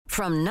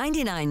From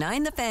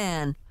 99.9 The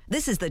Fan,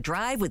 this is The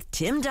Drive with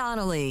Tim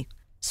Donnelly.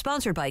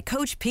 Sponsored by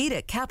Coach Pete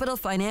at Capital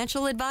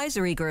Financial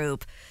Advisory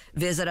Group.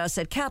 Visit us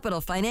at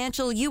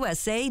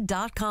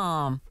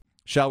capitalfinancialusa.com.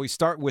 Shall we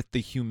start with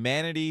the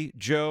humanity,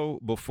 Joe,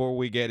 before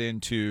we get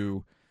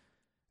into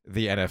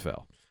the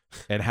NFL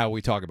and how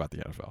we talk about the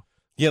NFL?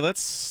 Yeah,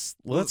 let's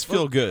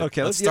feel good.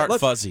 Okay, let's start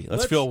fuzzy.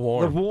 Let's feel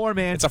warm. The warm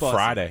and it's fuzzy. A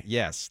Friday.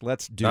 Yes,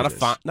 let's do not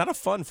this. Not a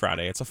fun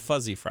Friday. It's a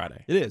fuzzy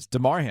Friday. It is.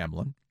 Damar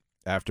Hamlin,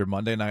 after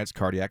Monday night's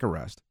cardiac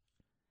arrest,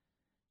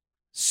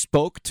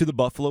 spoke to the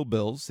Buffalo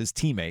Bills, his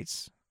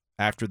teammates,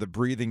 after the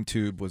breathing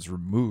tube was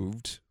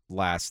removed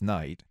last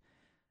night.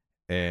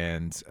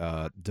 And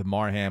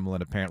Damar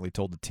Hamlin apparently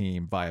told the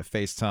team via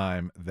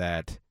FaceTime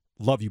that,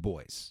 love you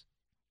boys.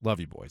 Love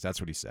you boys. That's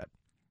what he said.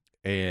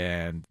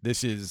 And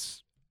this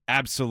is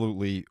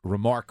absolutely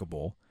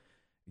remarkable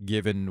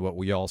given what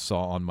we all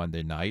saw on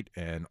Monday night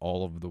and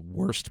all of the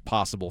worst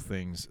possible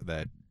things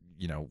that,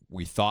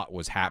 we thought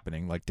was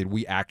happening. Like, did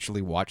we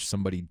actually watch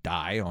somebody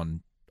die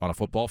on a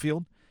football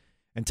field?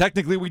 And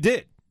technically we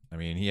did. I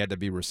mean, he had to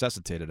be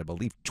resuscitated, I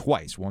believe,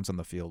 twice, once on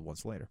the field,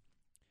 once later.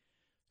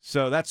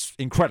 So that's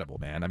incredible,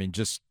 man. I mean,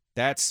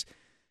 that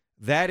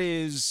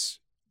is,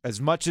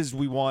 as much as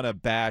we want to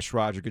bash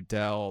Roger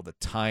Goodell, the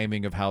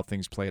timing of how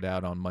things played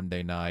out on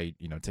Monday night,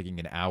 taking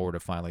an hour to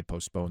finally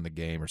postpone the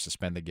game or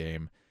suspend the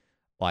game,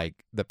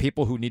 like the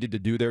people who needed to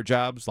do their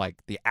jobs,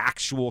 like the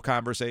actual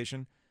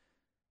conversation,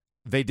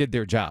 they did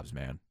their jobs,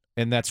 man.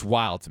 And that's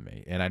wild to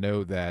me. And I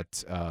know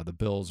that the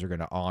Bills are going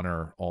to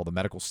honor all the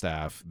medical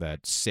staff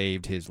that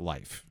saved his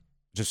life.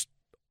 Just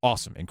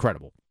awesome,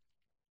 incredible.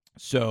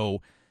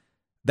 So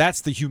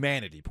that's the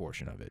humanity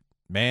portion of it.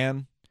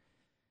 Man,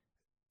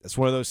 that's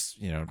one of those,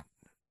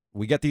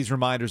 we get these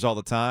reminders all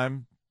the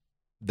time.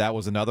 That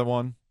was another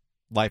one.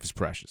 Life is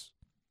precious.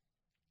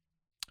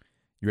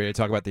 You ready to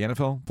talk about the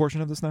NFL portion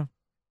of this now?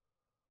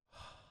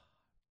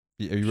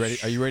 Are you ready?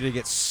 Are you ready to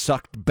get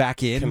sucked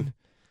back in?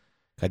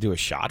 Can I do a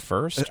shot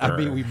first? I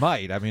mean, we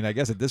might. I mean, I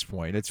guess at this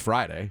point, it's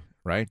Friday,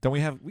 right? Don't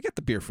we got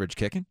the beer fridge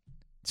kicking?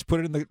 Let's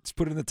put it in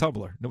the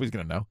tumbler. Nobody's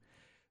gonna know.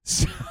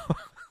 So,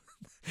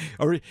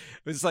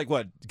 it's like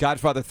what,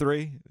 Godfather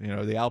 3?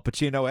 The Al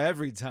Pacino.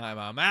 Every time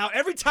I'm out,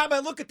 every time I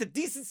look at the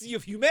decency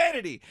of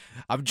humanity,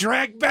 I'm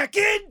dragged back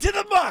into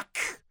the muck.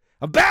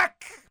 I'm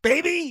back,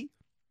 baby.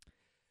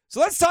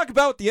 So let's talk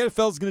about what the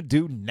NFL is gonna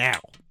do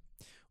now.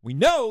 We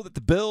know that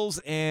the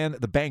Bills and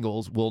the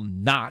Bengals will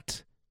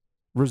not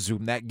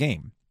resume that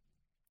game.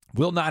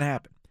 Will not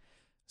happen.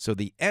 So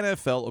the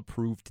NFL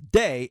approved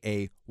today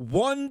a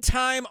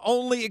one-time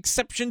only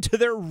exception to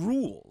their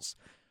rules.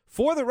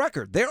 For the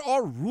record, there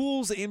are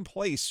rules in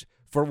place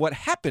for what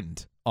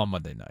happened on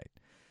Monday night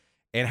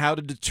and how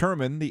to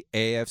determine the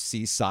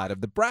AFC side of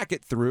the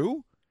bracket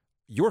through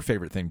your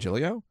favorite thing,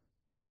 Giglio.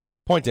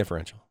 Point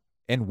differential.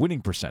 And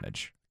winning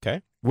percentage.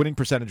 Okay. Winning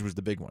percentage was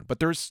the big one. But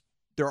there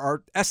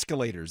are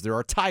escalators. There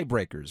are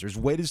tiebreakers. There's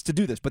ways to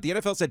do this. But the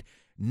NFL said,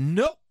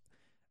 no.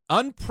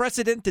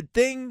 Unprecedented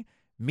thing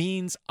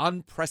means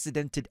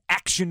unprecedented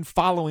action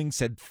following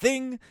said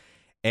thing.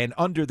 And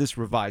under this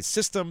revised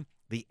system,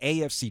 the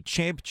AFC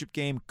Championship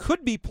game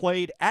could be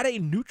played at a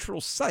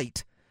neutral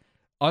site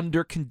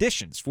under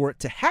conditions. For it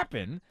to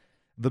happen,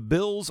 the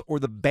Bills or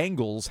the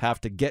Bengals have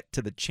to get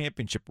to the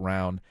championship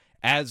round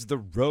as the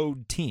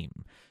road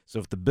team. So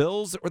if the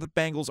Bills or the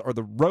Bengals are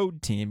the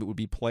road team, it would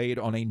be played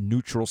on a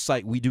neutral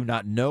site. We do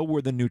not know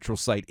where the neutral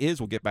site is.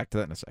 We'll get back to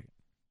that in a second.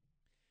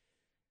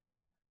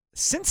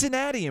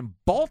 Cincinnati and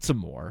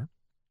Baltimore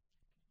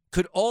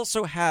could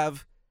also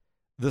have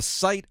the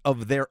site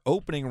of their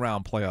opening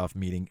round playoff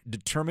meeting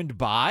determined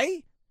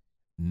by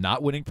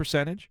not winning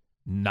percentage,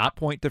 not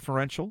point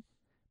differential,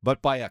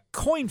 but by a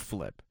coin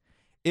flip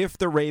if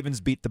the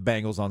Ravens beat the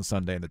Bengals on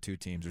Sunday and the two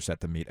teams are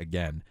set to meet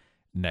again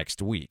next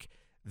week.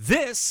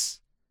 This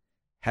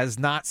has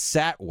not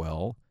sat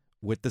well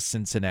with the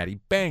Cincinnati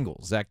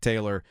Bengals. Zach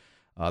Taylor,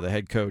 the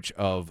head coach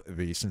of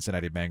the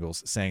Cincinnati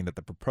Bengals, saying that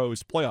the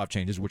proposed playoff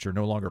changes, which are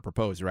no longer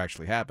proposed, are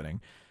actually happening.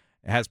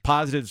 It has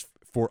positives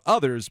for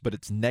others, but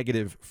it's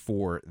negative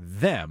for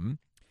them.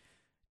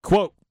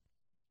 Quote,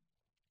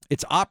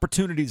 it's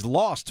opportunities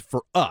lost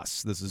for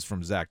us. This is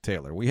from Zach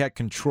Taylor. We had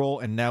control,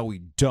 and now we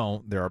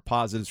don't. There are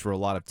positives for a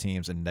lot of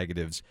teams and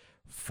negatives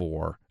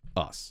for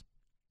us.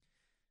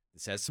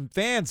 This has some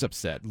fans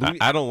upset.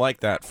 I don't like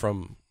that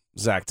from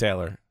Zach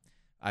Taylor.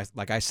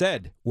 Like I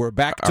said, we're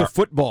back to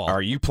football.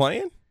 Are you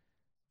playing?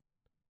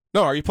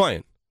 No, are you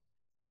playing?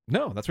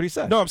 No, that's what he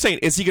said. No, I'm saying,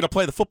 is he going to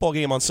play the football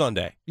game on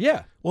Sunday?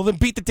 Yeah. Well, then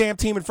beat the damn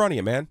team in front of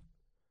you, man.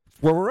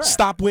 Where we're at.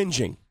 Stop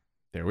whinging.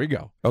 There we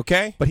go.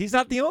 Okay? But he's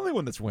not the only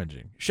one that's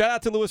whinging. Shout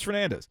out to Luis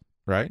Fernandez,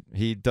 right?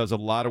 He does a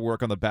lot of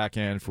work on the back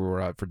end for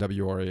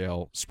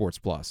WRAL Sports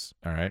Plus,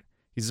 all right?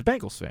 He's a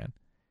Bengals fan.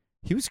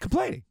 He was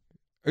complaining.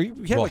 He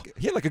had like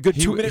a good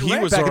 2-minute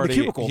rant back in the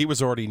cubicle. He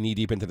was already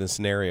knee-deep into the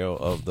scenario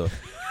of the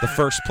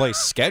first place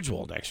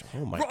scheduled, actually.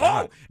 Oh, my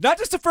God. Not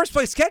just the first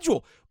place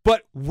schedule,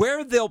 but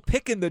where they'll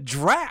pick in the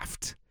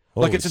draft.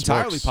 Holy like, it's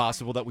entirely smokes.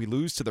 possible that we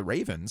lose to the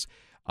Ravens.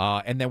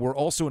 And then we're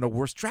also in a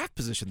worse draft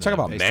position. Talk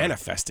about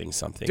manifesting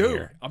something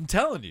here. I'm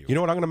telling you. You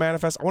know what I'm going to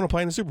manifest? I want to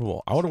play in the Super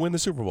Bowl. I want to win the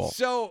Super Bowl.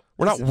 So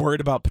we're not worried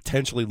about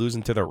potentially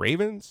losing to the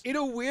Ravens. In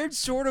a weird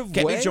sort of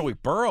Get way. me Joey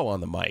Burrow on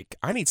the mic.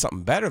 I need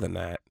something better than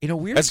that. In a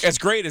weird as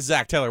great as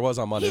Zach Taylor was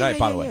on Monday night,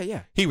 by the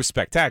way. He was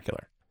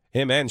spectacular.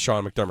 Him and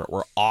Sean McDermott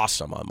were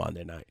awesome on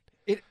Monday night.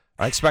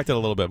 I expected a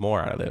little bit more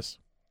out of this.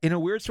 In a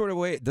weird sort of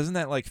way, doesn't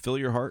that like fill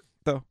your heart,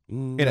 though?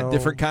 No. In a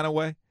different kind of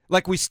way?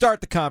 Like we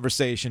start the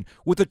conversation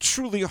with a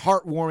truly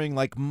heartwarming,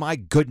 like, my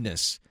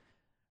goodness,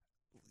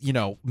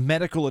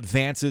 medical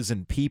advances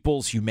and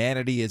people's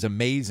humanity is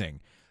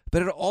amazing.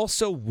 But it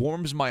also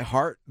warms my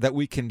heart that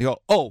we can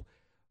go, oh,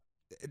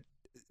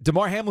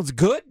 DeMar Hamlin's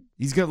good.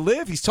 He's going to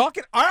live. He's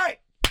talking. All right.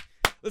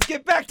 Let's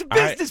get back to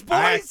business,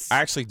 boys. I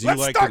actually do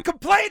Let's start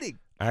complaining.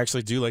 I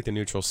actually do like the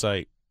neutral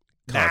site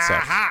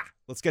concept.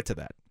 Let's get to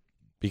that.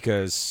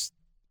 Because,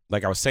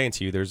 like I was saying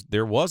to you,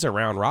 there was a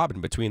round robin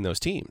between those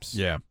teams.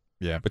 Yeah.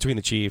 Between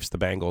the Chiefs, the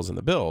Bengals, and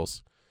the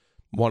Bills.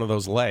 One of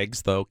those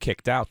legs, though,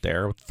 kicked out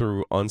there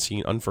through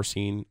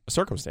unforeseen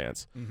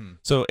circumstance. Mm-hmm.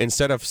 So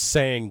instead of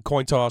saying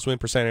coin toss, win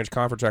percentage,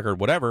 conference record,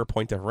 whatever,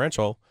 point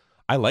differential,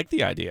 I like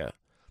the idea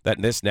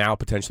that this now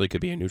potentially could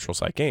be a neutral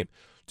site game.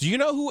 Do you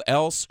know who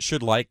else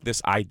should like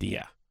this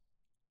idea?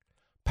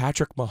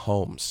 Patrick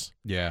Mahomes.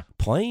 Yeah.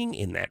 Playing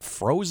in that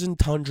frozen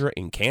tundra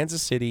in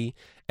Kansas City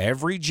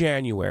every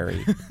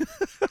January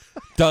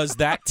does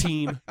that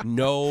team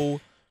no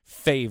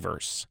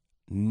favors.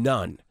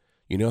 None.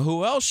 You know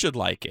who else should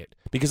like it?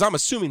 Because I'm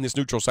assuming this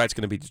neutral site's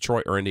going to be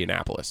Detroit or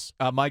Indianapolis.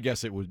 My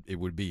guess it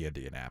would be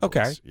Indianapolis.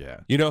 Okay.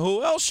 Yeah. You know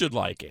who else should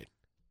like it?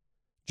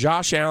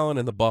 Josh Allen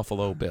and the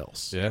Buffalo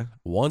Bills. Yeah.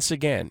 Once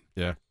again.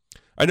 Yeah.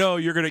 I know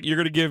you're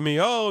gonna give me,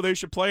 oh, they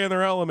should play in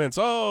their elements.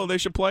 Oh, they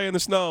should play in the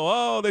snow.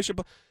 Oh, they should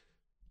play.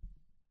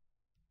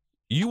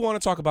 You want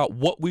to talk about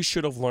what we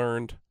should have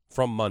learned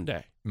from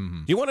Monday.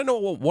 Mm-hmm. You want to know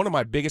what one of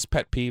my biggest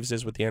pet peeves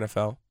is with the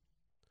NFL?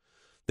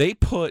 They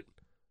put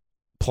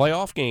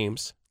playoff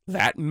games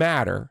that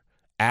matter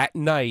at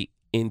night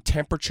in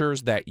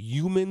temperatures that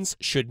humans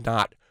should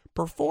not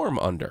perform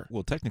under.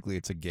 Well, technically,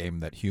 it's a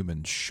game that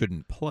humans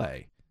shouldn't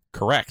play.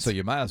 Correct. So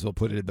you might as well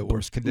put it in the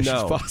worst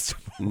conditions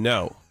possible.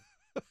 No.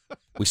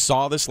 We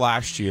saw this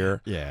last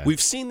year. Yeah.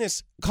 We've seen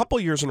this a couple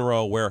years in a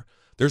row where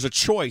there's a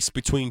choice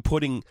between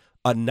putting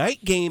a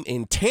night game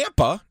in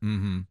Tampa,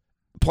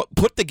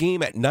 put the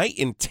game at night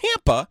in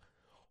Tampa,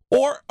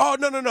 or, oh,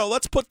 no,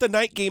 let's put the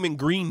night game in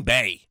Green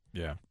Bay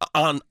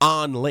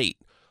on late.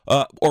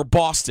 Or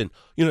Boston.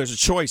 There's a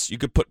choice. You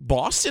could put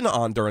Boston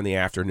on during the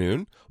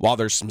afternoon while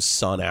there's some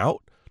sun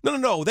out.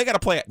 No, they got to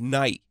play at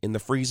night in the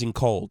freezing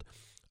cold.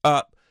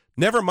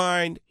 Never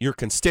mind your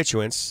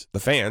constituents, the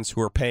fans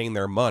who are paying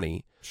their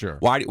money. Sure.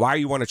 Why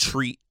you want to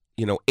treat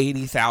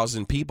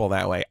 80,000 people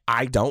that way?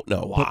 I don't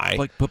know why.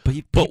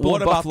 But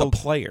what about the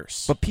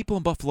players? But people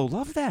in Buffalo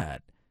love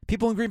that.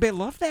 People in Green Bay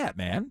love that,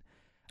 man.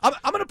 I'm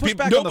going to push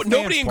back on the fans.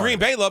 Nobody in Green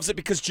Bay loves it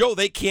because, Joe,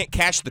 they can't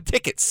cash the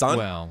tickets, son.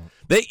 Well,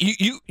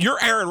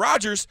 you're Aaron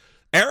Rodgers.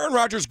 Aaron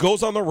Rodgers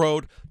goes on the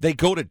road. They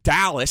go to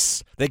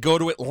Dallas. They go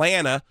to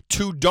Atlanta,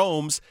 2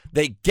 domes.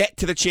 They get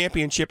to the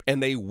championship,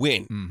 and they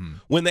win. Mm-hmm.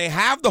 When they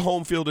have the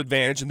home field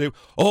advantage, and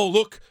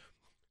look,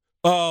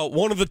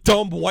 one of the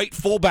dumb white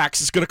fullbacks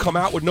is going to come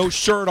out with no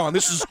shirt on.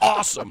 This is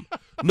awesome.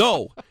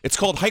 No, it's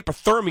called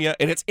hypothermia,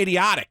 and it's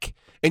idiotic.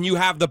 And you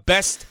have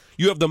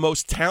the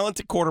most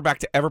talented quarterback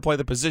to ever play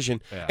the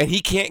position, and he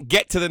can't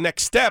get to the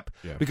next step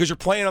because you're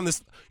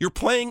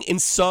playing in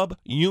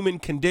subhuman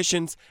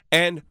conditions,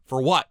 and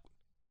for what?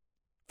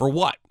 For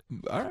what?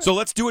 All right. So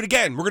let's do it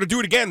again. We're going to do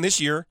it again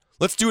this year.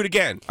 Let's do it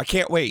again. I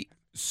can't wait.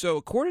 So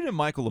according to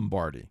Michael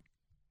Lombardi,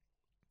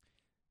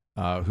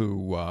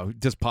 who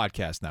does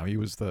podcasts now, he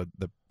was the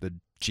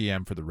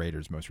GM for the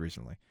Raiders most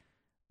recently.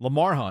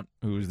 Lamar Hunt,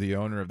 who is the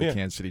owner of the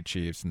Kansas City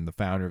Chiefs and the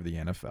founder of the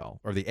NFL,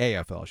 or the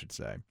AFL, I should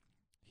say,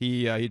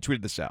 he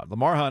tweeted this out.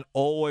 Lamar Hunt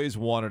always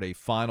wanted a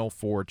Final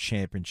Four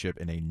championship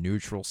in a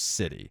neutral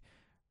city.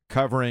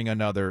 Covering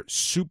another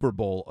Super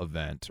Bowl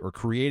event or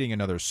creating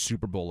another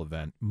Super Bowl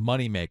event,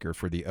 moneymaker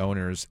for the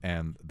owners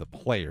and the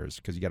players,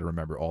 because you got to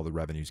remember all the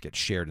revenues get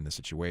shared in the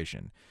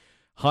situation.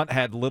 Hunt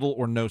had little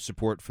or no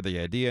support for the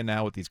idea.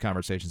 Now with these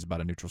conversations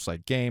about a neutral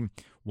site game,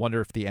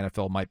 wonder if the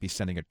NFL might be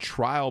sending a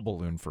trial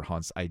balloon for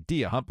Hunt's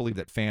idea. Hunt believed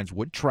that fans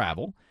would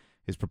travel.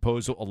 His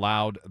proposal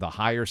allowed the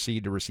higher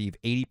seed to receive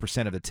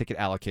 80% of the ticket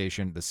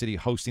allocation. The city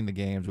hosting the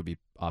games would be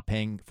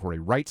paying for a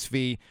rights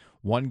fee,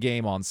 1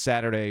 game on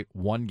Saturday,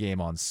 1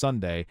 game on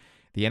Sunday.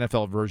 The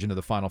NFL version of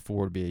the Final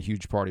Four would be a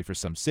huge party for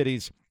some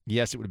cities.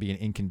 Yes, it would be an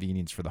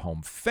inconvenience for the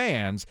home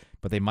fans,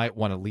 but they might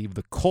want to leave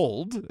the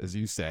cold, as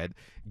you said,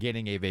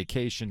 getting a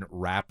vacation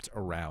wrapped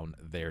around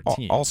their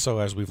team. Also,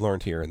 as we've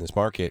learned here in this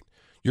market,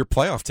 your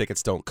playoff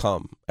tickets don't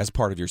come as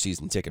part of your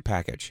season ticket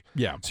package.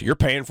 Yeah. So you're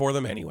paying for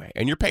them anyway,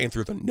 and you're paying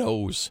through the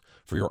nose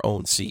for your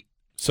own seat.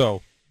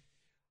 So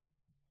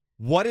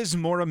what is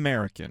more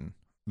American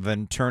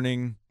than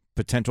turning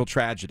potential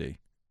tragedy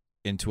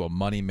into a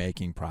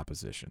money-making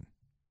proposition?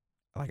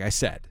 Like I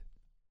said,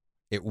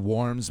 it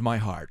warms my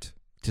heart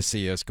to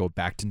see us go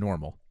back to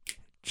normal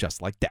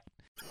just like that.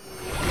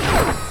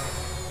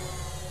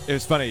 It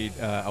was funny.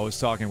 I was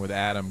talking with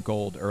Adam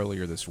Gold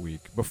earlier this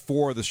week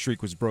before the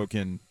streak was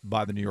broken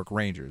by the New York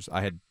Rangers.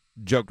 I had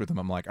joked with him.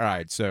 I'm like, all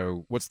right,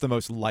 so what's the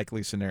most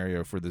likely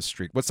scenario for this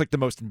streak? What's like the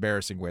most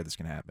embarrassing way this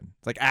can happen?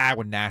 It's like,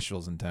 when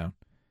Nashville's in town.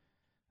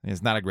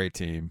 It's not a great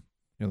team.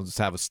 They'll just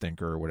have a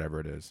stinker or whatever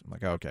it is. I'm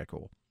like, okay,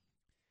 cool.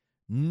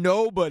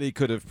 Nobody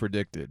could have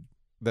predicted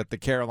that the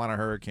Carolina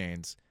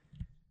Hurricanes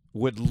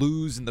would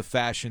lose in the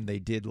fashion they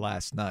did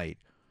last night,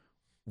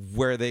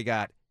 where they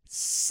got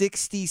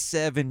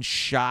 67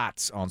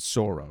 shots on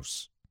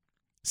Soros.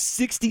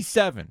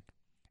 67.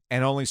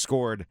 And only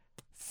scored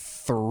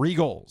 3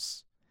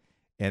 goals.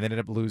 And ended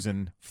up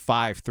losing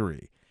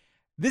 5-3.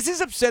 This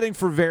is upsetting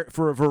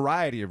for a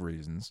variety of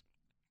reasons.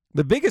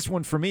 The biggest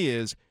one for me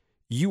is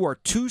you are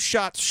 2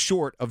 shots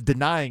short of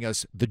denying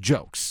us the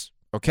jokes,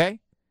 okay?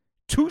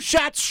 2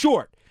 shots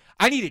short.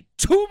 I needed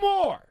 2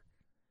 more.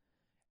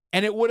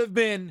 And it would have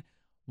been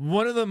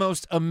one of the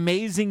most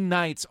amazing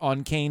nights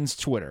on Kane's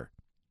Twitter.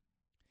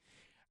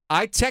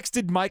 I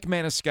texted Mike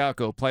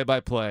Maniscalco,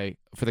 play-by-play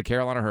for the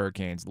Carolina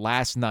Hurricanes,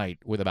 last night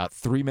with about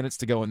 3 minutes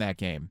to go in that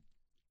game.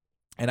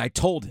 And I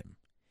told him,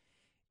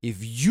 if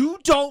you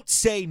don't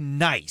say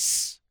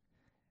nice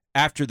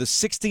after the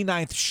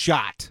 69th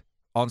shot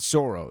on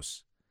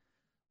Soros,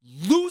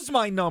 lose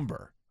my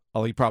number.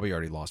 Oh, he probably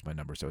already lost my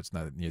number, so it's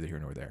neither here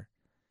nor there.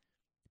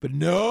 But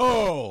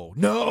no.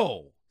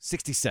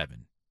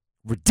 67.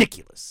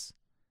 Ridiculous.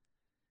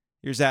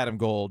 Here's Adam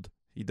Gold.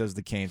 He does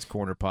the Canes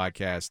Corner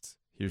podcast.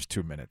 Here's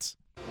 2 minutes.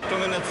 2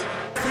 minutes.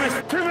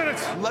 2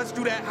 minutes. Let's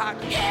do that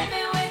hockey. Hit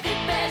me with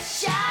your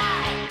best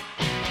shot.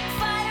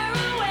 Fire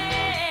away.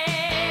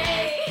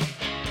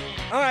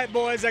 All right,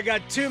 boys, I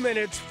got 2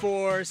 minutes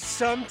for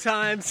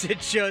Sometimes It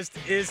Just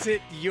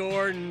Isn't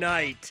Your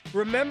Night.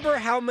 Remember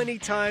how many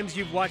times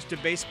you've watched a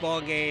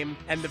baseball game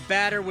and the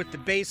batter with the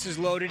bases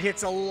loaded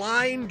hits a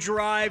line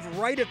drive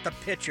right at the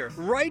pitcher,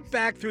 right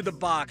back through the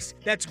box,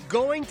 that's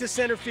going to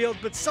center field,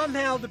 but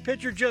somehow the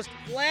pitcher just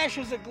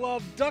flashes a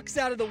glove, ducks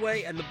out of the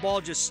way, and the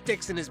ball just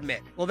sticks in his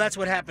mitt. Well, that's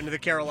what happened to the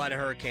Carolina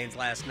Hurricanes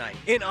last night.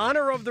 In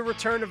honor of the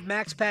return of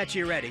Max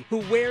Pacioretty, who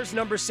wears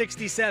number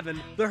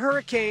 67, the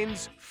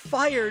Hurricanes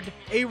fired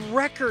a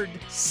record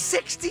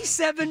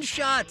 67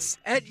 shots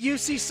at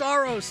UC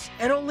Saros,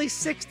 and only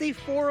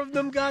 64 of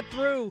them got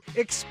through.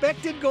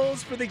 Expected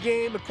goals for the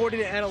game, according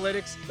to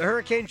analytics, the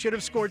Hurricanes should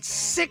have scored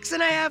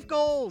 6.5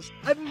 goals.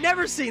 I've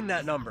never seen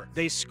that number.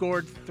 They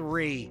scored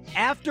 3.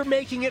 After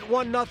making it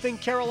 1-0,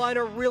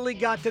 Carolina really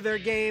got to their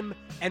game,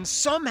 and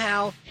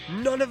somehow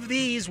none of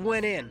these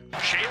went in.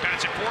 Shea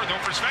bats it forward, though,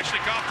 for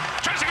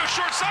Svechnikov. Tries to go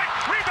short side.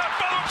 Rebound,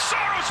 follow-up.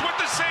 Saros with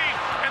the save.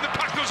 And the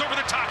puck goes over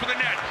the top of the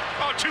net.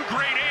 Oh, 2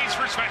 great A's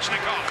for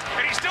Svechnikov.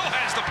 And he still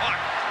has the puck.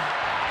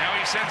 Now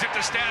he sends it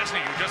to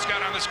Stasny, who just got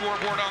on the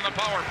scoreboard on the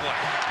power play.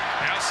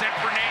 Now sent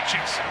for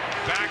Natchez.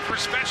 Back for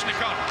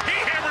Svechnikov. He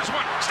hammers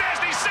one.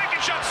 Stasny's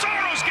second shot.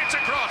 Saros gets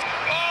across.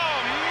 Oh,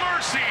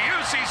 mercy.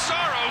 UC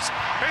Saros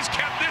has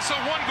kept this a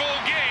 1-goal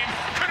game.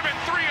 Could have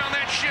been 3 on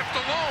that shift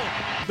alone.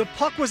 The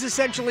puck was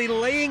essentially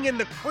laying in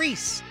the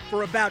crease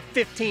for about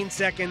 15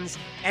 seconds,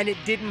 and it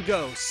didn't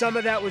go. Some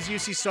of that was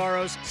UC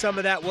Saros, some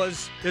of that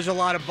was there's a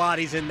lot of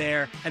bodies in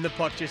there, and the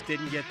puck just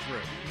didn't get through.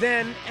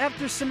 Then,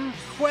 after some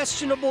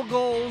questionable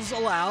goals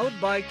allowed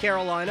by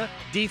Carolina,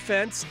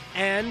 defense,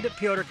 and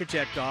Pyotr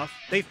Kochetkov,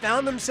 they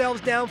found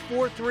themselves down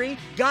 4-3,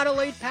 got a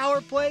late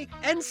power play,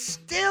 and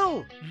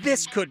still,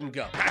 this couldn't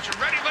go.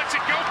 Pacioretty lets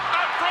it go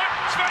out front.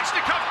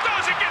 Svechnikov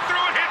doesn't get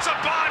through it, hits a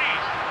body.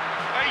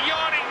 A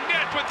yawning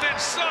net, but then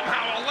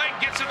somehow a leg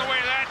gets in the way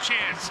of that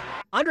chance.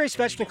 Andrei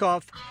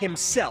Svechnikov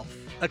himself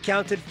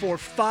accounted for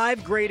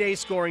 5 grade A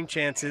scoring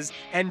chances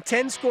and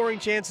 10 scoring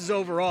chances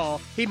overall.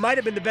 He might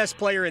have been the best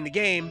player in the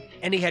game,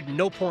 and he had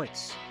no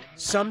points.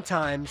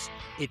 Sometimes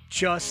it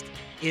just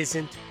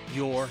isn't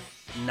your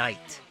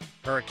night.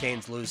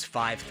 Hurricanes lose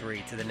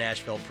 5-3 to the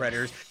Nashville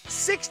Predators.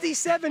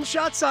 67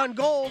 shots on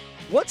goal.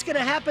 What's going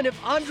to happen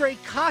if Andre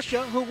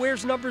Kasha, who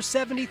wears number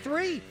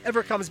 73,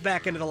 ever comes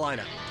back into the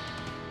lineup?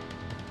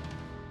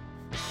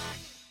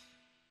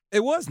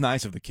 It was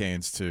nice of the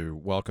Canes to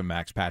welcome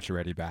Max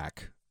Pacioretty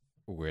back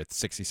with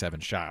 67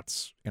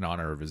 shots in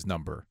honor of his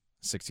number,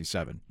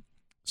 67.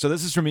 So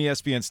this is from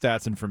ESPN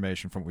stats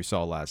information from what we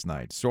saw last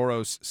night.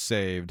 Soros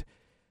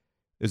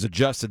is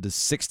adjusted to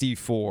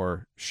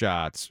 64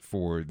 shots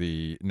for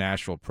the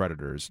Nashville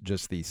Predators,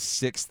 just the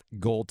 6th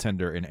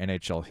goaltender in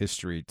NHL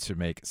history to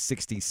make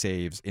 60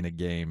 saves in a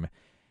game,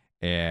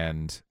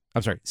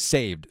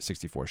 saved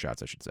 64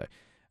 shots, I should say,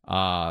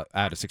 out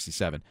of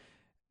 67.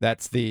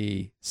 That's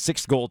the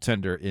 6th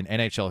goaltender in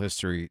NHL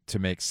history to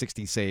make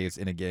 60 saves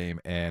in a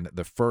game, and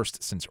the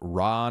first since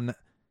Ron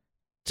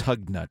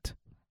Tugnut.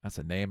 That's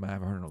a name I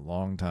haven't heard in a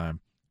long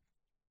time.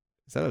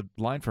 Is that a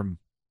line from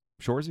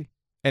Shoresy?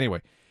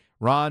 Anyway,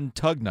 Ron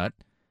Tugnut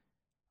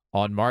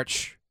on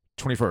March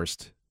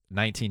 21st,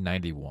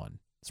 1991.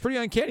 It's pretty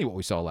uncanny what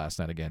we saw last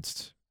night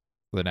against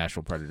the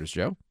Nashville Predators,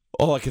 Joe.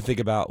 All I could think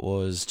about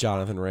was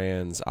Jonathan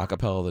Rand's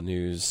acapella the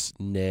news,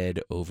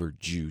 Ned over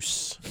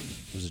Juice.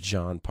 It was a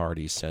John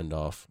Party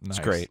send-off. It's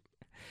Nice. great.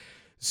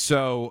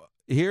 So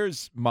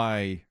here's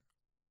my.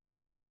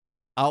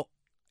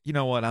 You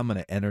know what? I'm going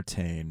to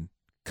entertain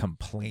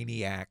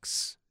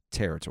Complainiacs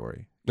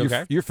territory.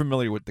 Okay. You're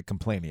familiar with the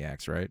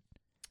Complainiacs, right?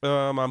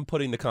 I'm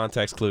putting the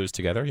context clues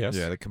together, yes.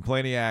 Yeah, the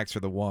Complainiacs are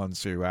the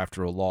ones who,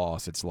 after a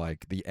loss, it's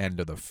like the end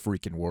of the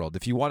freaking world.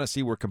 If you want to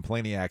see where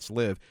Complainiacs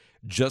live,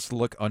 just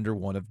look under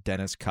one of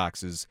Dennis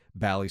Cox's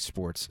Bally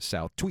Sports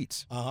South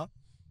tweets. Uh-huh.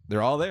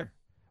 They're all there.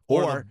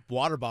 Or the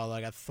water bottle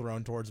that got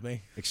thrown towards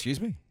me. Excuse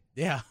me?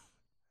 Yeah.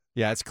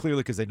 Yeah, it's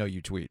clearly because they know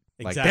you tweet.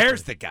 Like, Exactly.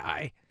 there's the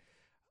guy.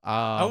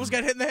 I almost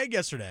got hit in the head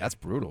yesterday. That's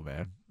brutal,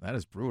 man. That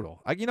is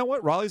brutal. You know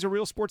what? Raleigh's a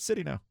real sports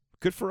city now.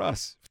 Good for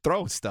us.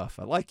 Throwing stuff.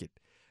 I like it.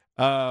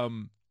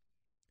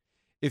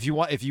 If you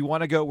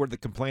want to go where the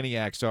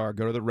Complainiacs are,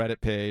 go to the Reddit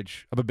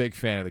page. I'm a big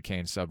fan of the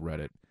Canes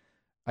subreddit.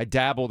 I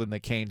dabbled in the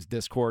Canes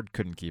Discord,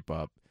 couldn't keep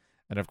up.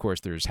 And, of course,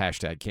 there's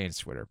hashtag Canes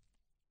Twitter.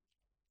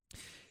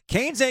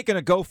 Canes ain't going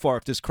to go far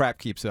if this crap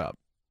keeps up.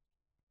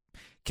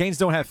 Canes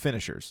don't have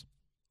finishers.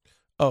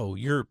 Oh,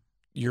 you're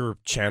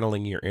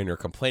channeling your inner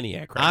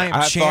Complainiac right I am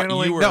now.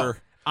 channeling.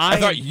 I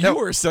thought you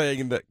were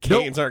saying that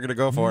Canes aren't going to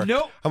go for it.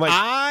 Nope. I'm like,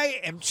 I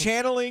am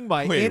channeling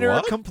my Wait, inner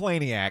what?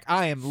 Complainiac.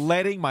 I am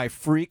letting my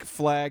freak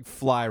flag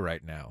fly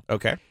right now.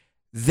 okay.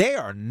 They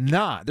are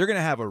not. They're going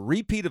to have a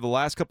repeat of the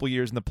last couple of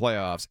years in the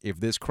playoffs if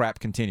this crap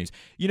continues.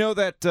 You know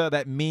that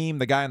meme,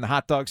 the guy in the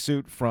hot dog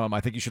suit from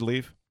I Think You Should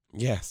Leave?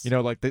 Yes. You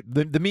know, like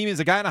the meme is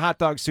a guy in a hot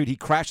dog suit. He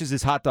crashes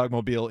his hot dog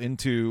mobile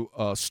into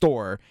a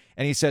store,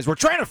 and he says, "We're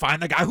trying to find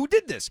the guy who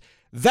did this."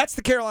 That's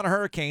the Carolina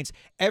Hurricanes.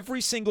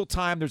 Every single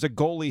time there's a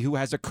goalie who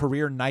has a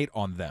career night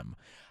on them.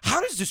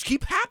 How does this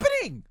keep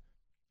happening?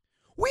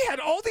 We had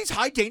all these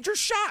high-danger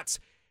shots.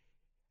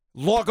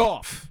 Log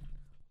off.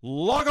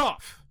 Log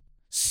off.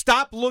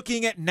 Stop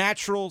looking at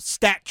Natural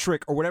Stat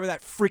Trick or whatever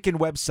that freaking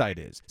website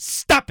is.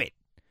 Stop it,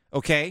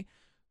 okay?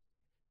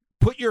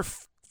 Put your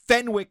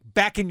Fenwick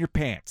back in your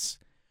pants.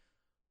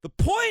 The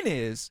point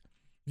is,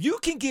 you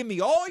can give me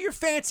all your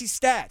fancy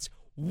stats.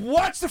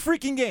 Watch the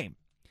freaking game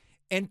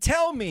and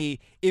tell me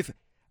if,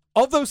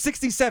 of those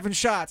 67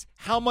 shots,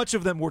 how much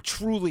of them were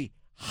truly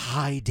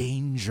high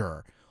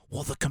danger.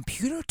 Well, the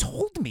computer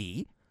told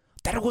me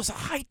that it was a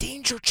high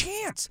danger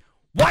chance.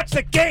 Watch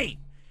the game.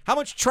 How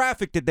much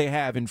traffic did they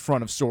have in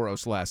front of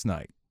Soros last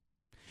night?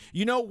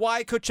 You know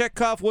why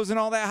Kochetkov wasn't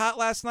all that hot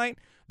last night?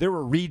 There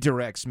were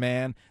redirects,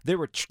 man. There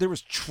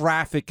was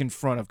traffic in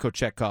front of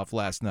Kochetkov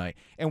last night.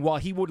 And while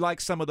he would like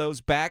some of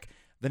those back,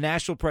 the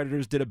Nashville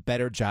Predators did a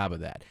better job of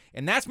that.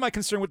 And that's my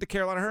concern with the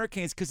Carolina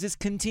Hurricanes because this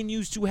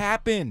continues to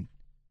happen.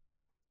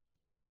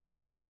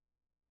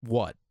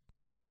 What?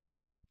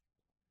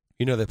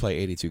 You know they play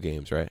 82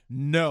 games, right?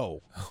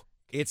 No.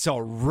 It's a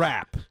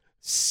wrap.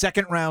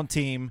 Second round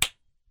team.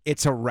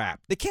 It's a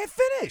wrap. They can't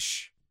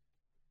finish.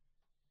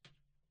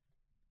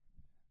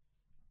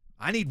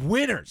 I need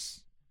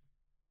winners.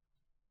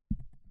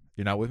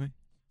 You're not with me?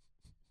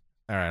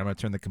 All right, I'm going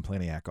to turn the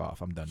Complainiac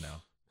off. I'm done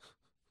now.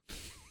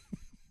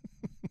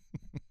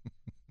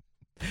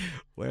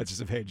 Well, that's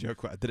just a hey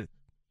joke. Did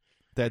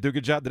I do a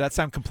good job? Did that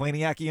sound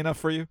Complainiac-y enough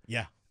for you?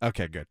 Yeah.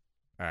 Okay, good.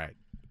 All right.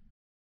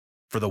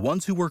 For the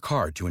ones who work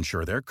hard to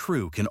ensure their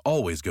crew can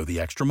always go the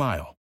extra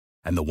mile,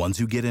 and the ones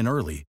who get in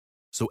early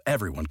so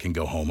everyone can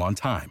go home on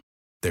time,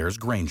 there's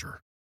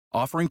Grainger,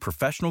 offering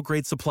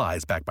professional-grade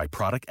supplies backed by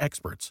product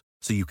experts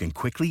so you can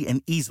quickly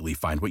and easily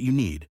find what you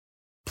need.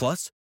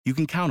 Plus, you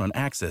can count on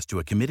access to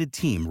a committed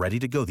team ready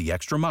to go the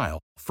extra mile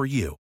for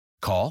you.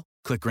 Call,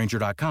 click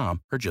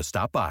Grainger.com, or just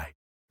stop by.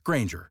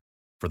 Grainger,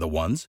 for the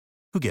ones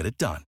who get it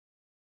done.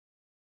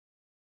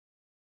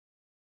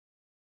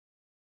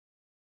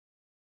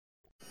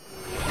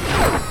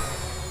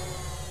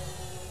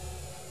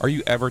 Are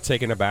you ever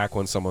taken aback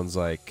when someone's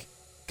like,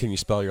 can you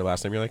spell your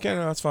last name? You're like, yeah,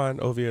 no, that's fine.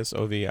 Ovies,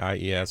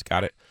 O-V-I-E-S,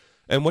 got it.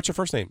 And what's your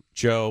first name?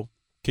 Joe.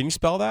 Can you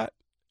spell that?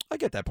 I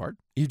get that part.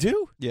 You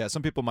do? Yeah,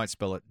 some people might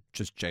spell it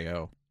just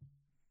J-O.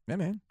 Yeah,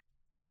 man.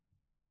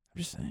 I'm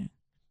just saying.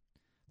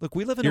 Look,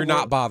 we live in You're a world...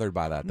 not bothered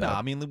by that, though. No,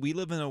 I mean, we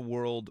live in a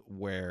world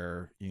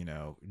where,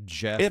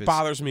 Jeff It is...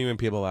 bothers me when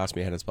people ask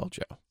me how to spell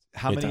Joe.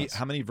 How It many does.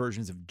 how many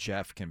versions of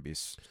Jeff can be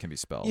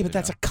spelled? Yeah, but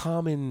that's a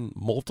common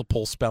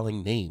multiple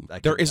spelling name. I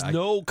There can- is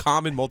no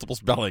common multiple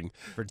spelling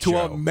for to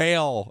Joe. a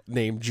male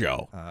named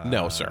Joe.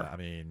 No, sir. I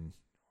mean,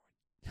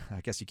 I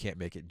guess you can't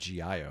make it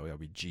G-I-O. That would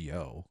be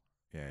G-O.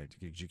 Yeah.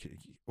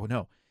 Oh,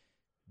 no.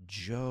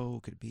 Joe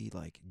could be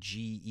like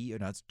G-E.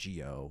 No, it's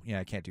G-O. Yeah,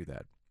 I can't do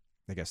that.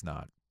 I guess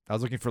not. I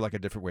was looking for like a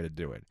different way to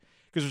do it.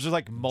 Because there's just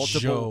like multiple.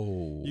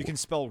 Joe. You can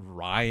spell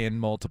Ryan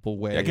multiple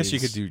ways. I guess you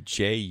could do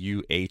J-U-H-O-O-E.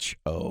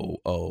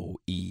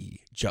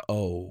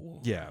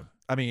 Joe. Yeah.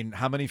 I mean,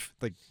 how many,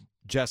 like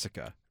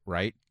Jessica,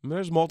 right?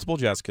 There's multiple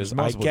Jessicas. There's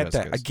multiple I get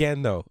that. Jessicas.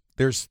 Again, though,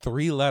 there's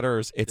 3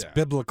 letters. It's Yeah.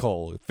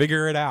 biblical.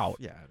 Figure it out.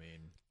 Yeah, I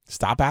mean.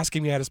 Stop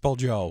asking me how to spell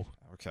Joe.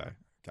 Okay.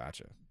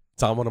 Gotcha.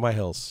 It's on one of my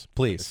hills.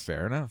 Please.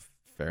 Fair enough.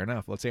 Fair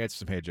enough. Let's answer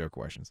some Hey Joe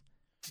questions.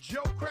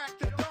 Joe cracked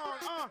the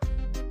dawn,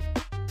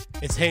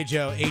 It's Hey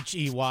Joe,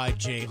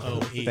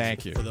 Heyjoe.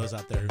 Thank you. For those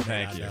out there who may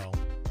Thank not you. know.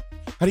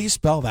 How do you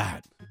spell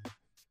that?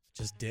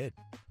 Just did.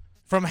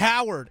 From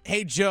Howard,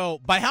 Hey Joe,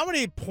 by how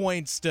many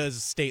points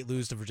does State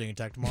lose to Virginia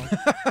Tech tomorrow?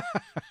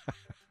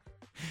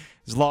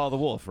 It's Law of the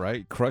Wolf,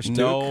 right? Crush Duke.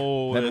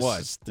 No, That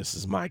was. This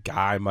is my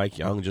guy, Mike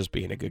Young, just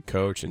being a good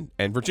coach, and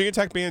Virginia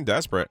Tech being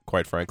desperate,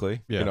 quite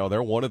frankly. Yeah. You know,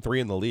 they're 1-3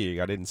 in the league.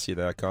 I didn't see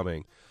that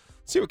coming.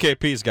 Let's see what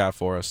KP's got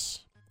for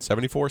us.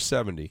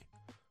 74-70.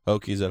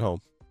 Hokies at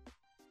home.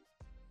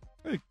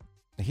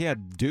 He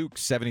had Duke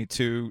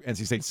 72,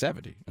 NC State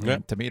 70. I mean, Yeah.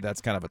 to me, that's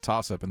kind of a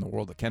toss-up in the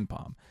world of Ken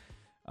Pom.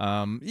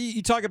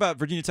 You talk about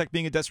Virginia Tech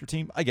being a desperate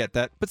team. I get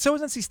that. But so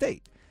is NC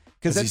State.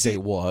 NC State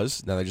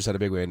was. Now they just had a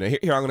big win.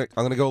 Here, I'm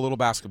gonna go a little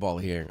basketball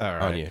here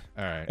on you.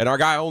 All right. And our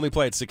guy only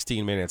played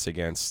 16 minutes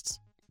against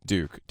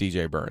Duke,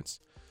 DJ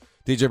Burns.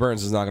 DJ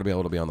Burns is not going to be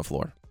able to be on the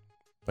floor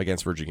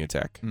against Virginia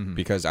Tech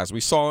because, as we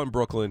saw in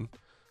Brooklyn,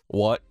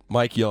 what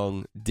Mike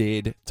Young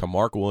did to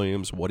Mark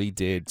Williams, what he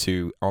did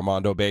to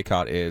Armando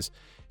Bacot is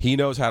he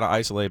knows how to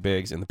isolate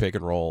bigs in the pick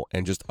and roll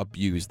and just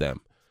abuse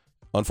them.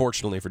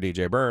 Unfortunately for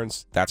DJ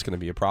Burns, that's going to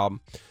be a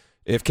problem.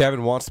 If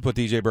Kevin wants to put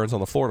DJ Burns on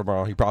the floor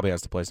tomorrow, he probably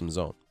has to play some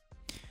zone.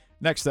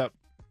 Next up.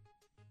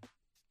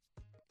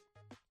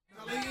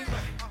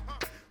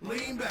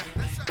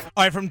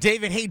 All right, from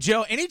David, Hey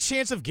Joe, any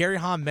chance of Gary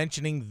Hahn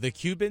mentioning the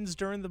Cubans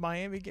during the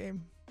Miami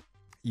game?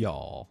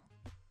 Y'all.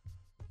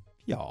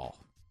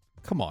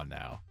 Come on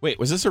now. Wait,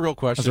 was this a real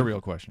question? That's a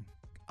real question.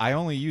 I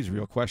only use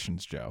real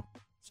questions, Joe.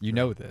 You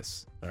know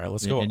this. All right,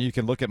 let's go. And you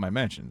can look at my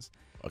mentions.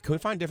 Can we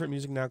find different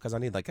music now? Because I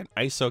need like an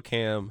ISO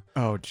cam.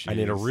 Oh, geez. I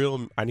need a real.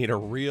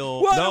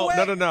 Well, No. in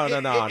a It's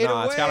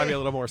got to way- be a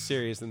little more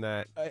serious than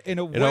that. In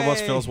a It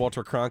almost way- feels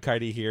Walter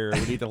Cronkite here.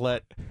 We need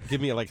to give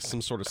me like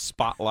some sort of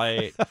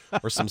spotlight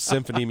or some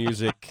symphony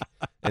music,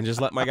 and just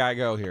let my guy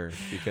go here.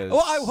 Because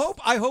Well,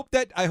 I hope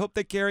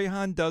that Gary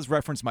Hahn does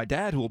reference my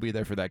dad, who will be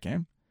there for that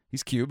game.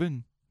 He's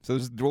Cuban, so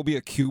there will be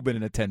a Cuban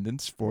in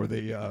attendance for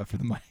the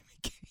Miami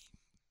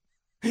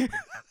game.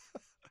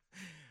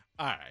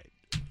 All right,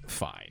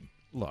 fine.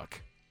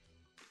 Look,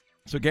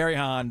 so Gary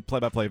Hahn,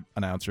 play-by-play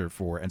announcer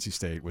for NC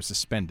State, was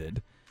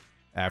suspended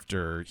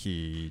after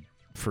he,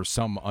 for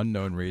some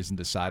unknown reason,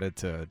 decided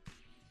to,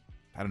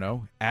 I don't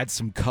know, add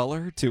some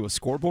color to a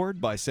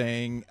scoreboard by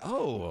saying,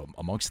 "Oh,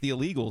 amongst the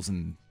illegals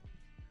in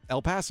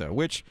El Paso,"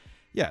 which,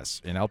 yes,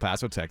 in El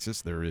Paso,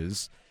 Texas, there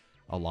is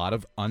a lot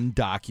of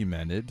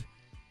undocumented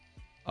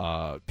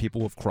people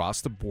who have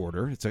crossed the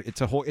border.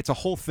 It's a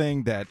whole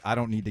thing that I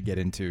don't need to get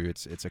into.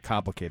 It's a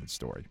complicated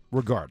story.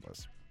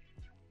 Regardless,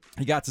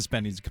 he got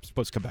suspended. He's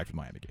supposed to come back for the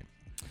Miami game.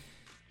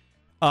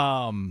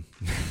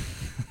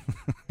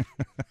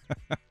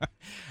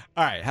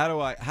 All right, how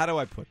do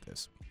I put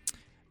this?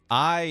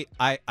 I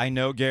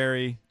know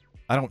Gary.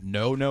 I don't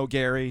know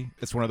Gary.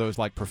 It's one of those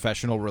like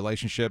professional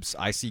relationships.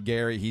 I see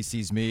Gary, he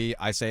sees me.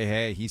 I say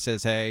hey, he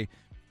says hey.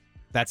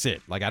 That's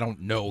it. Like, I don't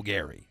know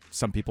Gary.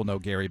 Some people know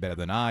Gary better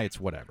than I. It's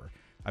whatever.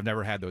 I've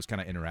never had those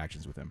kind of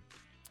interactions with him.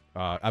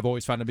 I've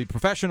always found him to be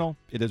professional.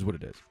 It is what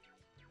it is.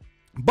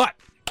 But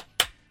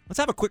let's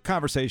have a quick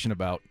conversation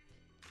about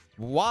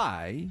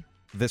why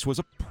this was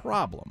a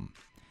problem.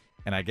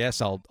 And I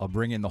guess I'll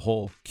bring in the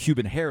whole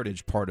Cuban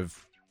heritage part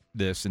of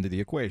this into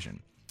the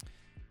equation.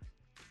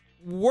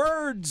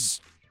 Words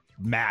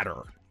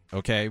matter,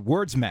 okay?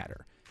 Words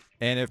matter.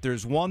 And if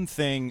there's one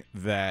thing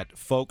that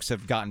folks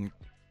have gotten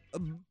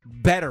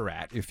better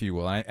at, if you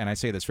will, and I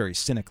say this very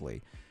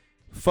cynically,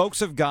 folks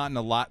have gotten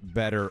a lot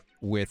better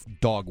with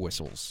dog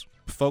whistles.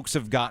 Folks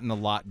have gotten a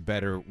lot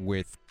better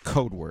with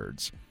code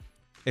words.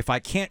 If I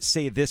can't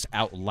say this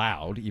out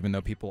loud, even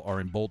though people are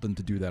emboldened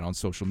to do that on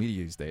social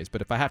media these days,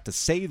 but if I have to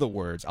say the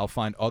words, I'll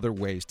find other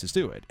ways to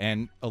do it.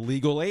 And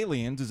illegal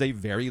aliens is a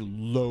very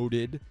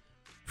loaded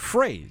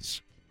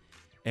phrase.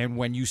 And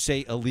when you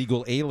say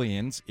illegal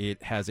aliens,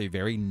 it has a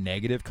very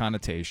negative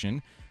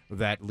connotation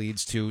that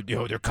leads to,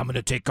 they're coming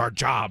to take our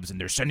jobs and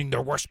they're sending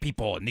their worst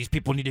people and these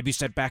people need to be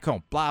sent back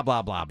home. Blah,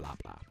 blah, blah, blah,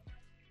 blah.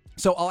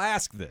 So I'll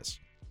ask this.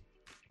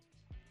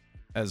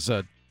 As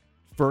a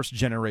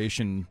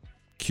first-generation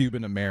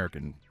Cuban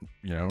American,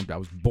 I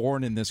was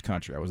born in this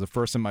country. I was the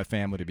first in my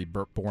family to be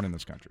born in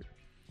this country.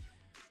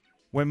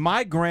 When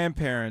my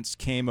grandparents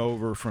came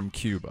over from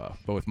Cuba,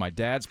 both my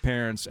dad's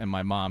parents and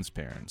my mom's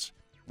parents,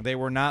 they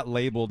were not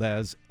labeled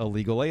as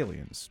illegal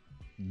aliens.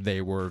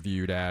 They were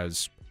viewed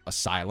as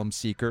asylum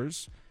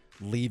seekers,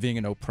 leaving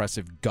an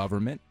oppressive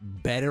government,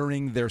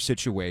 bettering their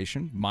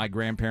situation. My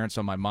grandparents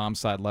on my mom's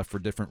side left for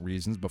different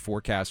reasons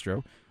before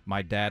Castro.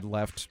 My dad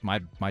left, my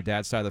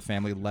dad's side of the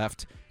family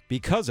left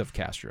because of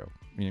Castro.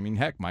 I mean,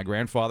 heck, my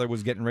grandfather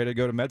was getting ready to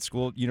go to med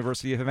school at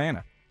University of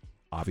Havana.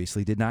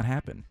 Obviously did not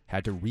happen.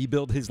 Had to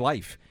rebuild his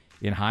life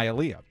in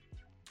Hialeah.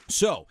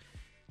 So,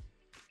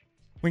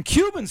 when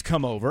Cubans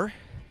come over,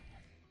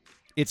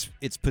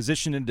 it's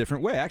positioned in a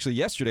different way. Actually,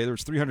 yesterday there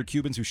was 300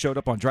 Cubans who showed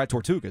up on Dry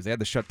Tortugas. They had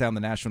to shut down the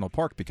national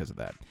park because of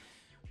that.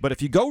 But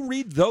if you go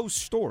read those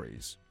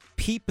stories,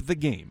 peep the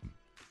game,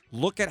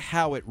 look at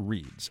how it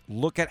reads,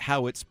 look at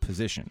how it's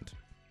positioned,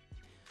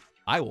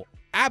 I will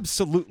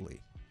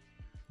absolutely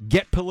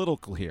get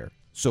political here.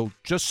 So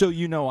just so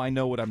you know, I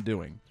know what I'm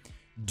doing.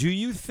 Do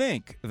you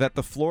think that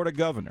the Florida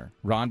governor,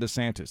 Ron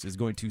DeSantis, is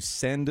going to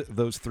send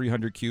those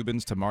 300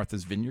 Cubans to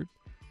Martha's Vineyard?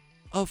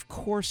 Of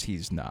course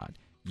he's not.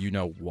 You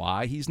know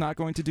why he's not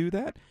going to do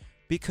that?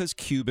 Because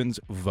Cubans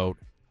vote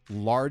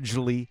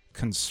largely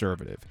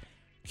conservative.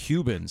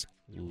 Cubans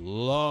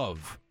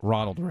love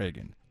Ronald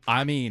Reagan.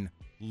 I mean,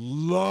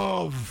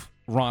 love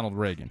Ronald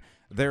Reagan.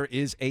 There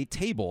is a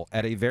table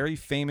at a very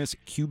famous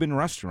Cuban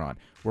restaurant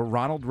where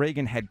Ronald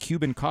Reagan had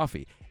Cuban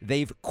coffee.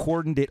 They've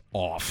cordoned it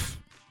off.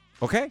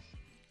 Okay?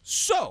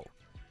 So,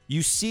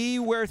 you see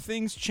where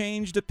things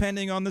change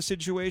depending on the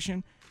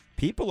situation?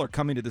 People are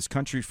coming to this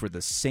country for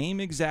the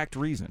same exact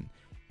reason,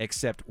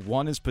 except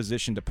one is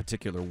positioned a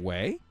particular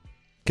way,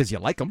 because you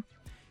like them,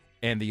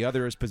 and the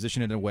other is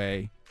positioned in a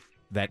way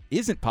that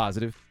isn't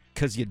positive,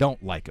 because you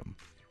don't like them.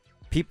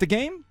 Peep the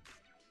game?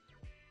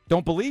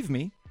 Don't believe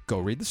me? Go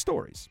read the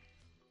stories.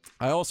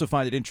 I also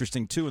find it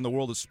interesting, too, in the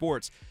world of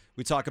sports.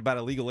 We talk about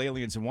illegal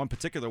aliens in one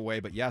particular way,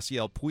 but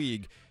Yasiel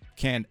Puig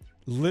can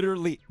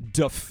literally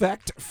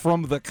defect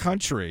from the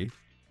country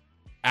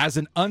as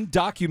an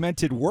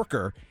undocumented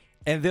worker,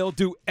 and they'll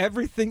do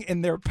everything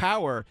in their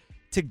power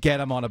to get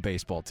him on a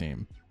baseball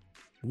team.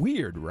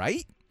 Weird,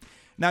 right?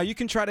 Now, you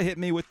can try to hit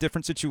me with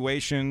different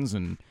situations,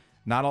 and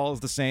not all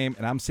is the same,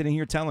 and I'm sitting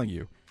here telling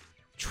you,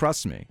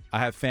 trust me, I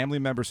have family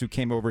members who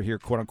came over here,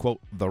 quote-unquote,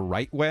 the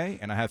right way,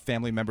 and I have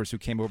family members who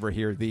came over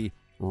here the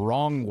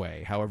wrong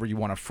way, however you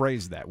want to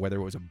phrase that, whether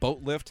it was a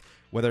boat lift,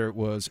 whether it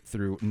was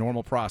through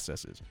normal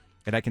processes.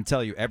 And I can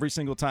tell you, every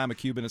single time a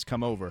Cuban has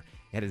come over,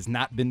 it has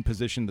not been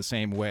positioned the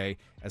same way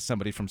as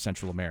somebody from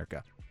Central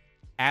America.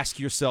 Ask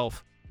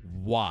yourself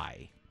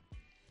why.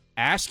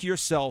 Ask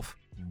yourself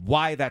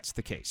why that's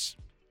the case.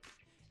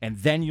 And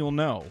then you'll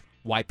know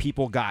why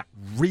people got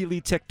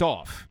really ticked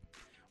off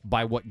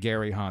by what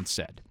Gary Hahn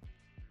said.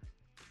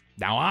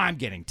 Now I'm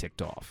getting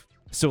ticked off.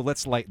 So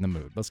let's lighten the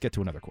mood. Let's get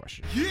to another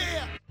question.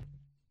 Yeah!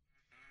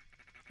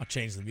 I'll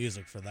change the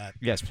music for that.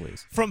 Yes,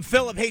 please. From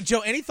Philip, hey,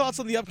 Joe, any thoughts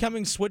on the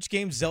upcoming Switch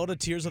game Zelda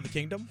Tears of the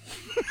Kingdom?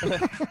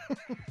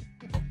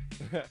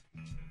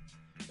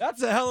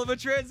 That's a hell of a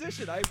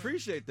transition. I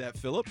appreciate that,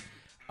 Philip.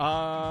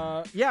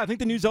 Yeah, I think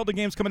the new Zelda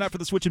game's coming out for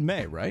the Switch in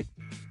May, right?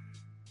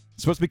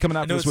 It's supposed to be coming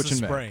out for the Switch in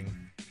May. Spring.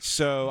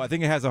 So I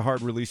think it has a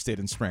hard release date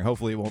in spring.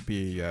 Hopefully it won't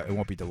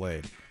be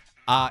delayed.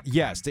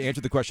 Yes, to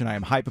answer the question, I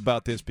am hype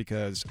about this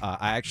because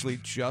I actually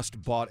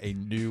just bought a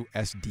new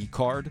SD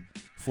card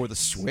for the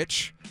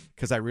Switch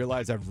because I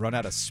realized I've run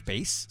out of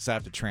space, so I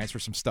have to transfer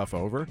some stuff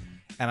over.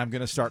 And I'm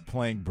going to start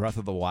playing Breath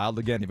of the Wild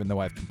again, even though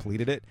I've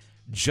completed it,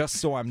 just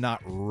so I'm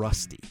not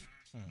rusty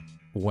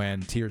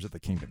when Tears of the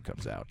Kingdom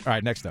comes out. All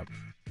right, next up.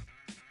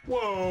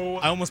 Whoa.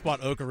 I almost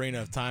bought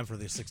Ocarina of Time for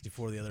the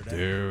 64 the other day.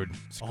 Dude,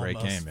 it's a great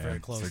game, man. Very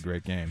close. It's a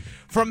great game.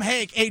 From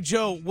Hank, hey,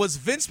 Joe, was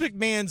Vince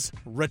McMahon's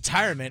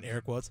retirement,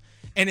 air quotes,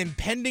 and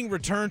impending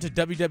return to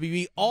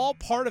WWE all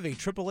part of a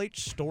Triple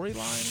H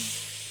storyline?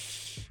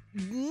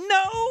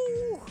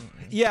 No.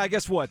 Yeah, I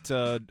guess what?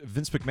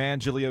 Vince McMahon,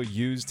 Giglio,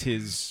 used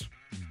his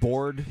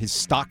board, his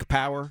stock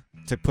power,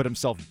 to put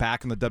himself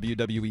back on the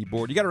WWE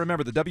board. You got to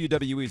remember, the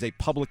WWE is a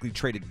publicly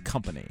traded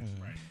company.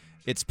 Right.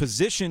 It's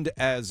positioned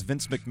as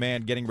Vince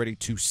McMahon getting ready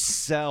to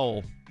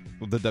sell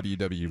the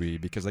WWE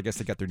because I guess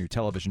they got their new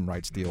television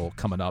rights deal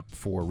coming up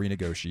for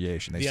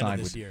renegotiation. They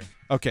signed this year.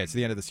 Okay, it's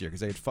the end of this year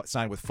because they had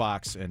signed with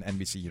Fox and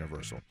NBC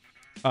Universal.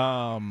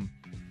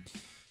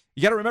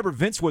 You got to remember,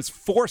 Vince was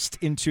forced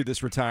into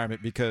this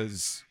retirement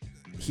because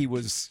it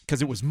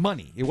was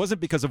money. It wasn't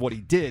because of what he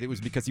did. It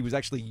was because he was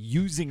actually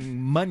using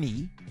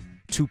money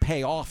to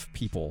pay off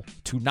people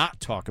to not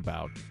talk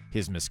about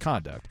his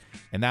misconduct.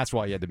 And that's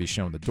why he had to be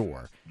shown the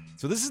door.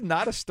 So this is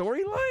not a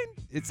storyline.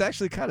 It's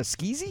actually kind of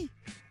skeezy.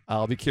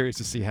 I'll be curious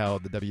to see how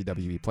the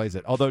WWE plays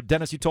it. Although,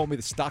 Dennis, you told me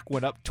the stock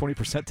went up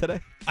 20%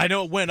 today. I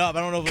know it went up. I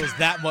don't know if it was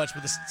that much,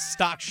 but the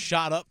stock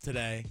shot up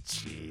today.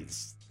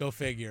 Jeez. Go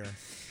figure.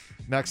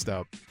 Next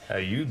up. How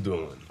you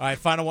doing? All right,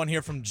 final one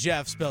here from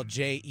Jeff, spelled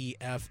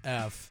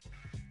Jeff.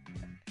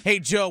 Hey,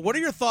 Joe, what are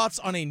your thoughts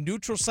on a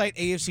neutral site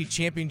AFC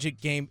Championship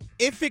game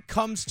if it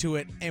comes to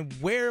it, and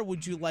where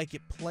would you like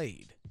it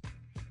played?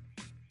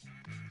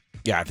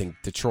 Yeah, I think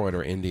Detroit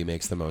or Indy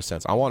makes the most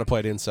sense. I want to play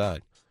it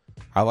inside.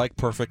 I like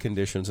perfect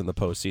conditions in the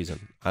postseason.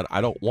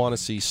 I don't want to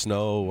see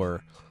snow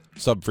or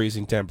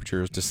sub-freezing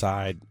temperatures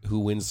decide who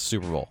wins the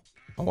Super Bowl.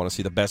 I want to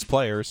see the best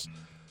players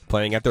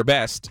playing at their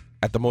best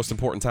at the most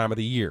important time of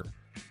the year.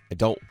 I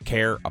don't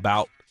care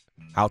about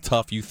how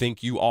tough you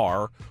think you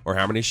are or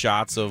how many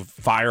shots of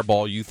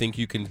fireball you think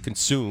you can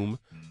consume.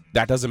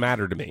 That doesn't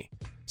matter to me.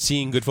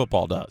 Seeing good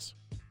football does.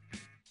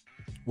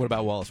 What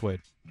about Wallace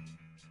Wade?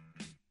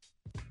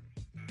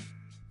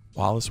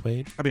 Wallace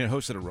Wade? I mean, it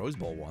hosted a Rose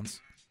Bowl once.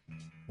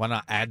 Why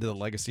not add to the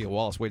legacy of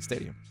Wallace Wade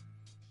Stadium?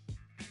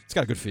 It's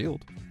got a good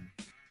field.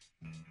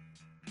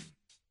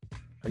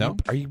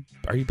 Are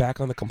you back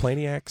on the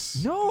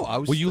Complainiacs? No, I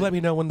was. Will you let me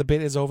know when the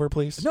bid is over,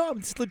 please? No,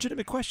 it's a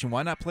legitimate question.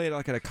 Why not play it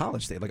like at a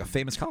college stadium, like a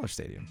famous college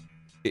stadium?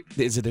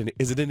 Is it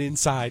an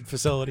inside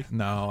facility?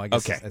 No, I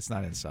guess okay. It's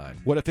not inside.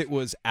 What if it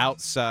was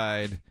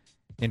outside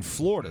in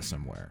Florida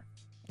somewhere.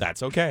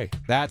 That's okay.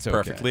 That's okay.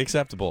 Perfectly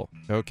acceptable.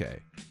 Okay.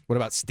 What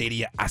about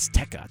Stadia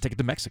Azteca? Take it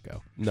to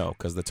Mexico. No,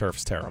 because the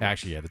turf's terrible.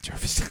 Actually, yeah, the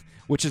turf is.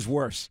 Which is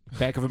worse,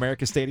 Bank of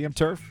America Stadium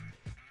turf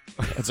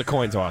It's a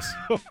coin toss.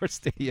 or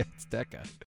Stadia Azteca?